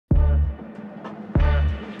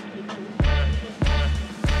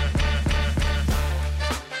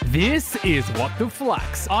This is What the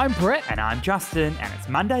Flux. I'm Brett. And I'm Justin, and it's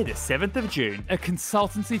Monday the 7th of June. A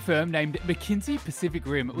consultancy firm named McKinsey Pacific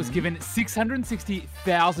Rim was given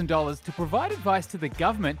 $660,000 to provide advice to the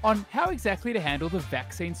government on how exactly to handle the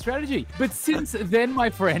vaccine strategy. But since then, my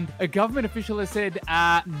friend, a government official has said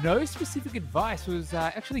no specific advice was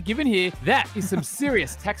actually given here. That is some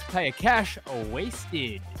serious taxpayer cash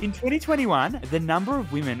wasted. In 2021, the number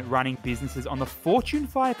of women running businesses on the Fortune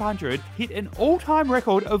 500 hit an all-time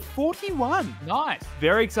record of 41. Nice.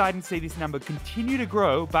 Very exciting to see this number continue to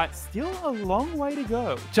grow, but still a long way to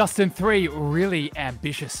go. Justin, 3 really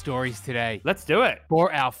ambitious stories today. Let's do it.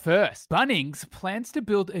 For our first, Bunnings plans to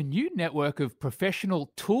build a new network of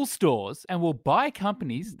professional tool stores and will buy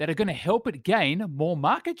companies that are going to help it gain more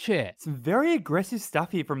market share. Some very aggressive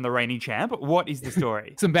stuff here from the reigning champ. What is the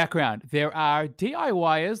story? Some background. There are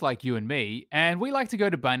DIYers like you and me, and we like to go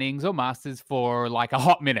to Bunnings or Masters for like a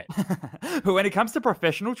hot minute. But when it comes to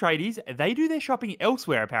professional tradies, they do their shopping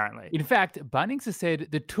elsewhere, apparently. In fact, Bunnings has said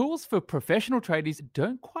the tools for professional tradies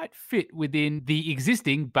don't quite fit within the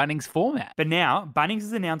existing Bunnings format. But now, Bunnings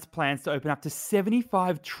has announced plans to open up to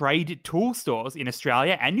 75 trade tool stores in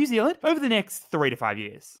Australia and New Zealand over the next 3 to 5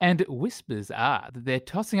 years. And whispers are that they're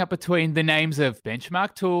tossing up between the names of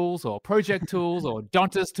Benchmark Tools or Project Tools or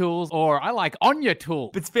Dontas Tools or I like Onya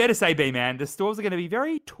Tools. But it's fair to say, B-Man, the stores are going to be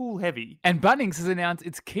very tool heavy. And Bunnings has announced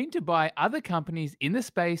it's keen to buy other companies in the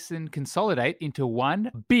space and consolidate into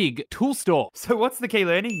one big tool store. So what's the key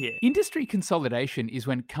learning here? Industry consolidation is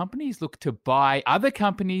when companies look to buy other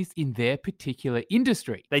companies in their particular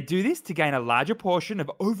industry. They do this to gain a larger portion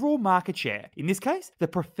of overall market share. In this case, the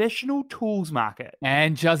professional tools market.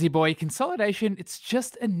 And Juzzy Boy, consolidation, it's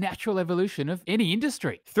just a natural evolution of any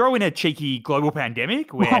industry. Throw in a cheeky global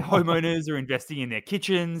pandemic where homeowners are investing in their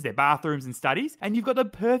kitchens, their bathrooms and studies, and you've got the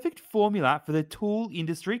perfect formula for the tool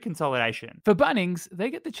industry consolidation. For Bunnings,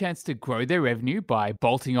 they get the chance to grow their revenue by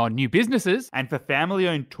bolting on new businesses. And for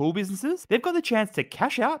family-owned tool businesses, they've got the chance to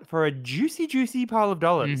cash out for a juicy pile of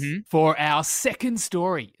dollars. For our second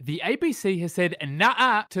story, the ABC has said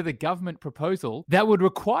nah to the government proposal that would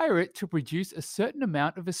require it to produce a certain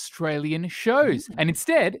amount of Australian shows. And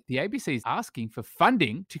instead, the ABC is asking for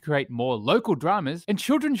funding to create more local dramas and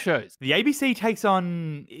children's shows. The ABC takes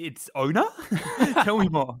on its owner? Tell me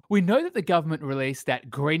more. We know that the government released that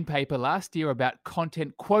green paper last year about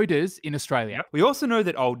content quotas in Australia. We also know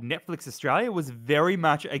that old Netflix Australia was very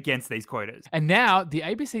much against these quotas. And now the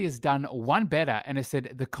ABC has done one better and has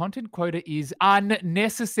said the content quota is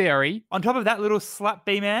unnecessary. On top of that little slap,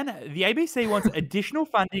 B-Man, the ABC wants additional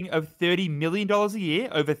funding of $30 million a year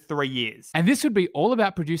over 3 years. And this would be all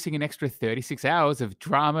about producing an extra 36 hours of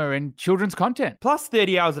drama and children's content. Plus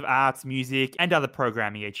 30 hours of arts, music, and other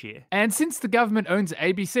programming each year. And since the government owns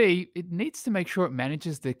ABC, it needs to make sure it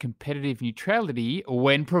manages the competitive neutrality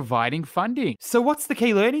when providing funding. So what's the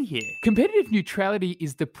key learning here? Competitive neutrality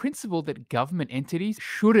is the principle that government entities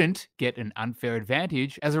shouldn't get an unfair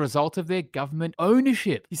advantage as a result of their government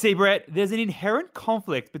ownership. You see, Brett, there's an inherent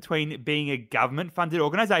conflict between being a government-funded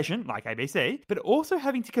organisation, like ABC, but also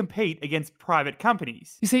having to compete against private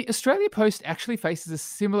companies. You see, Australia Post actually faces a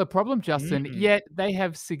similar problem, Justin, yet they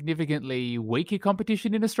have significantly weaker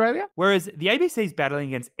competition in Australia. Whereas the ABC's battling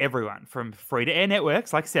against everyone, from free-to-air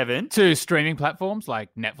networks like Seven, to streaming platforms like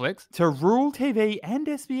Netflix, to rural TV and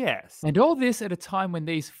SBS. And all this at a time when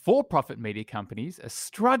these for-profit media companies are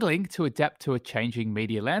struggling to adapt to a changing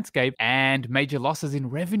media landscape and major losses in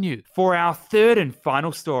revenue. For our third and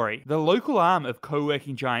final story, the local arm of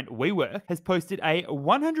co-working giant WeWork has posted a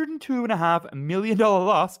 $102.5 million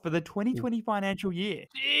loss for the 2020 financial year.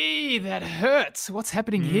 Gee, that hurts. What's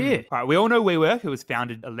happening here? Right, we all know WeWork, who was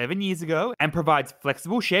founded 11 years ago and provides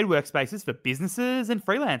flexible shared workspaces for businesses and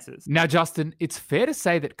freelancers. Now, Justin, it's fair to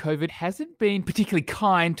say that COVID hasn't been particularly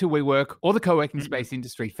kind to WeWork or the co-working space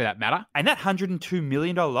industry for that matter. And that $102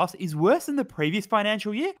 million loss is worse than the previous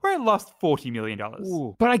financial year, where it lost $40 million.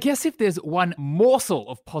 Ooh. But I guess if there's one morsel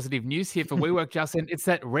of positive news here for WeWork, Justin, it's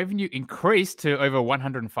that revenue increased to over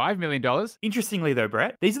 $105 million. Interestingly though,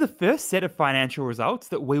 Brett, these are the first set of financial results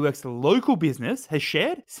that WeWork's local business has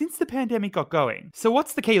shared since the pandemic got going. So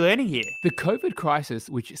what's the key learning here? The COVID crisis,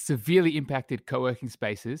 which severely impacted co-working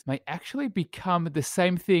spaces, may actually become the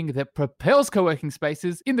same thing that propels co-working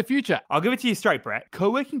spaces in the future. I'll give it to you straight, Brett.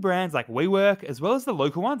 Co-working brands like WeWork, as well as the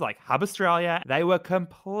local ones like Hub Australia, they were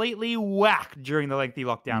completely whacked during the lengthy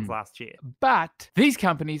lockdowns last year. But these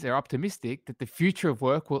companies are optimistic that the future of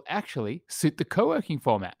work will actually suit the co-working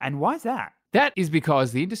format. And why's that? That is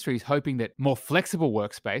because the industry is hoping that more flexible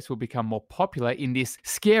workspace will become more popular in this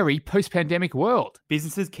scary post-pandemic world.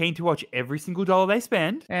 Businesses keen to watch every single dollar they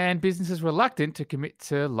spend. And businesses reluctant to commit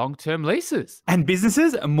to long-term leases. And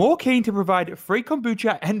businesses are more keen to provide free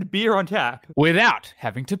kombucha and beer on tap. Without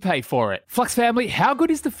having to pay for it. Flux family, how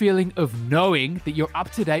good is the feeling of knowing that you're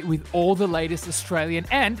up to date with all the latest Australian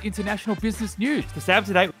and international business news? To stay up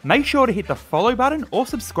to date, make sure to hit the follow button or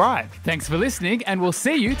subscribe. Thanks for listening, and we'll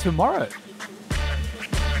see you tomorrow.